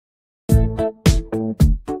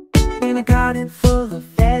garden full of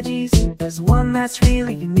veggies, there's one that's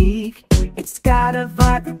really unique. It's got a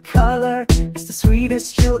vibrant color, it's the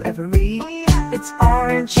sweetest you'll ever eat. It's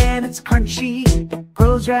orange and it's crunchy, it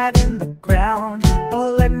grows right in the ground.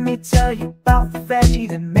 Oh, let me tell you about the veggie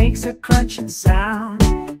that makes a crunching sound.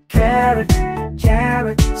 Carrot,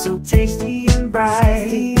 carrot, so tasty and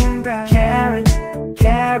bright. Carrot,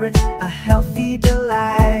 carrot, a healthy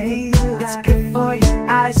delight. It's good for your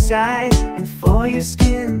eyesight and for your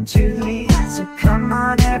skin too. So come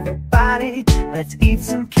on everybody, let's eat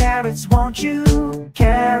some carrots, won't you?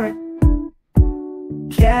 Carrot,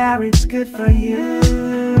 carrot's good for you.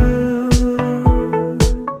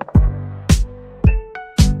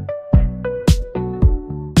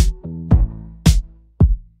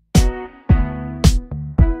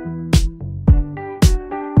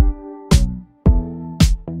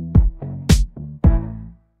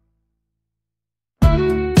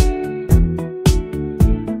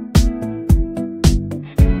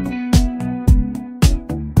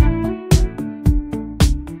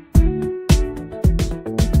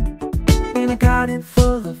 In a garden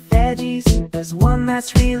full of veggies, there's one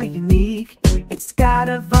that's really unique. It's got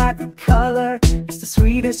a vibrant color, it's the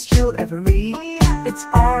sweetest you'll ever eat. It's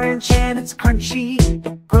orange and it's crunchy,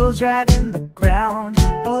 it grows right in the ground.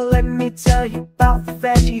 Oh, let me tell you about the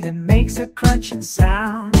veggie that makes a crunching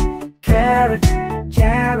sound. Carrot,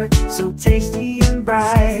 carrot, so tasty and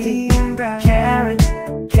bright. Carrot,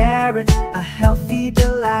 carrot, a healthy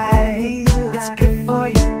delight. It's good for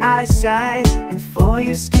your eyesight and for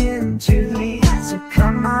your skin too. So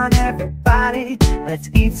come on everybody, let's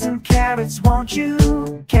eat some carrots, won't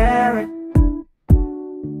you? Carrot,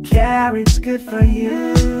 carrot's good for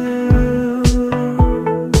you.